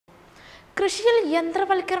കൃഷിയിൽ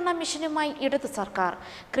യന്ത്രവൽക്കരണ മിഷനുമായി ഇടതു സർക്കാർ.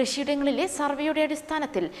 കൃഷിയിടങ്ങളിലെ സർവേയുടെ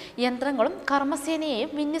അടിസ്ഥാനത്തിൽ യന്ത്രങ്ങളും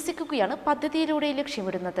കർമ്മസേനയെയും വിന്യസിക്കുകയാണ് പദ്ധതിയിലൂടെ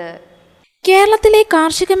ലക്ഷ്യമിടുന്നത്. കേരളത്തിലെ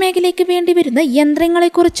കാർഷിക മേഖലയ്ക്ക് വേണ്ടിവരുന്ന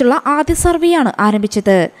യന്ത്രങ്ങളെക്കുറിച്ചുള്ള ആദ്യ സർവേയാണ്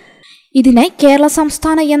ആരംഭിച്ചത്. ഇതിനായി കേരള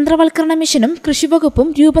സംസ്ഥാന യന്ത്രവൽക്കരണ മിഷനും കൃഷിവകുപ്പും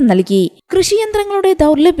രൂപം നൽകി. കൃഷിയന്ത്രങ്ങളുടെ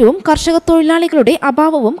ദൗർലഭ്യവും കർഷക തൊഴിലാളികളുടെ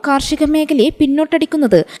അഭാവവും കാർഷിക മേഖലയെ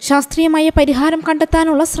പിന്നോട്ടടിക്കുന്നത് ശാസ്ത്രീയമായ പരിഹാരം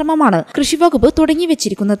കണ്ടെത്താനുള്ള ശ്രമമാണ് കൃഷിവകുപ്പ്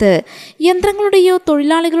തുടങ്ങിവെച്ചിരിക്കുന്നത്. യന്ത്രങ്ങളുടെയോ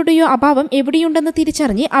തൊഴിലാളികളുടെയോ അഭാവം എവിടെയുണ്ടെന്ന്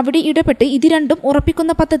തിരിച്ചറിഞ്ഞ് അവിടെ ഇടപെട്ട് ഇത് രണ്ടും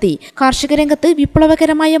ഉറപ്പിക്കുന്ന പദ്ധതി കാർഷിക രംഗത്ത്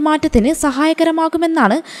വിപ്ലവകരമായ മാറ്റത്തിന്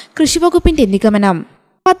സഹായകരമാകുമെന്നാണ് കൃഷിവകുപ്പിന്റെ നിഗമനം.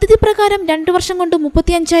 പദ്ധതി പ്രകാരം 2 വർഷം കൊണ്ട്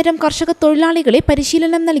 35,000 കർഷക തൊഴിലാളികളെ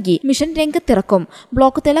പരിശീലനം നൽകി മിഷൻ രംഗത്തിറക്കും.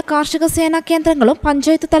 ബ്ലോക്ക് തല കാർഷിക സേനാ കേന്ദ്രങ്ങളും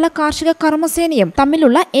പഞ്ചായത്ത് തല കാർഷിക കർമ്മസേനയും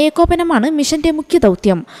തമ്മിലുള്ള ഏകോപനമാണ് മിഷന്റെ മുഖ്യ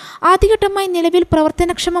ദൗത്യം. ആദ്യഘട്ടമായി നിലവിൽ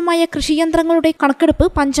പ്രവർത്തനക്ഷമമായ കൃഷിയന്ത്രങ്ങളുടെ കണക്കെടുപ്പ്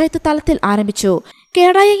പഞ്ചായത്ത് തലത്തിൽ ആരംഭിച്ചു.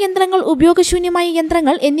 കേടായ യന്ത്രങ്ങൾ, ഉപയോഗശൂന്യമായ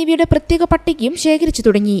യന്ത്രങ്ങൾ എന്നിവയുടെ പ്രത്യേക പട്ടികയും ശേഖരിച്ചു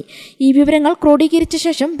തുടങ്ങി. ഈ വിവരങ്ങൾ ക്രോഡീകരിച്ച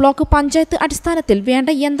ശേഷം ബ്ലോക്ക് പഞ്ചായത്ത് അടിസ്ഥാനത്തിൽ വേണ്ട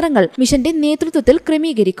യന്ത്രങ്ങൾ മിഷന്റെ നേതൃത്വത്തിൽ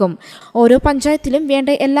ക്രമീകരിക്കും. ഓരോ പഞ്ചായത്തിലും വേണ്ട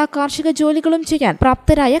എല്ലാ കാർഷിക ജോലികളും ചെയ്യാൻ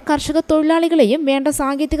പ്രാപ്തരായ കർഷക തൊഴിലാളികളെയും വേണ്ട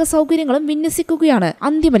സാങ്കേതിക സൗകര്യങ്ങളും വിന്യസിക്കുകയാണ്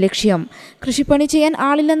അന്തിമ ലക്ഷ്യം. കൃഷിപ്പണി ചെയ്യാൻ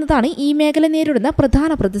ആളില്ലെന്നതാണ് ഈ മേഖല നേരിടുന്ന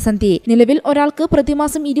പ്രധാന പ്രതിസന്ധി. നിലവിൽ ഒരാൾക്ക്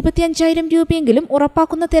പ്രതിമാസം 25,000 രൂപയെങ്കിലും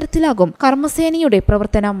ഉറപ്പാക്കുന്ന തരത്തിലാകും കർമ്മസേനയുടെ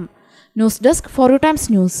പ്രവർത്തനം. News desk 4unews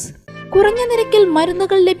news. കുറഞ്ഞ നിരക്കിൽ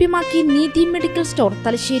മരുന്നുകൾ ലഭ്യമാക്കി നീതി medical store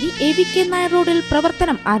Thalassery AVK Nair റോഡിൽ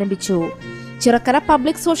പ്രവർത്തനം ആരംഭിച്ചു. Chirakkara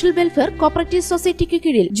public social welfare cooperative സൊസൈറ്റിക്ക്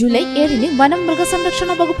കീഴിൽ ജൂലൈ 7-ന് വനം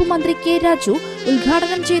മൃഗസംരക്ഷണ വകുപ്പ് മന്ത്രി K. രാജു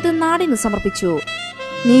ഉദ്ഘാടനം ചെയ്ത് നാടിന് സമർപ്പിച്ചു.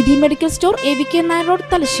 നീതി medical store AVK Nair road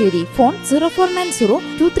Thalassery. Phone 0490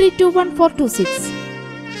 2321 426.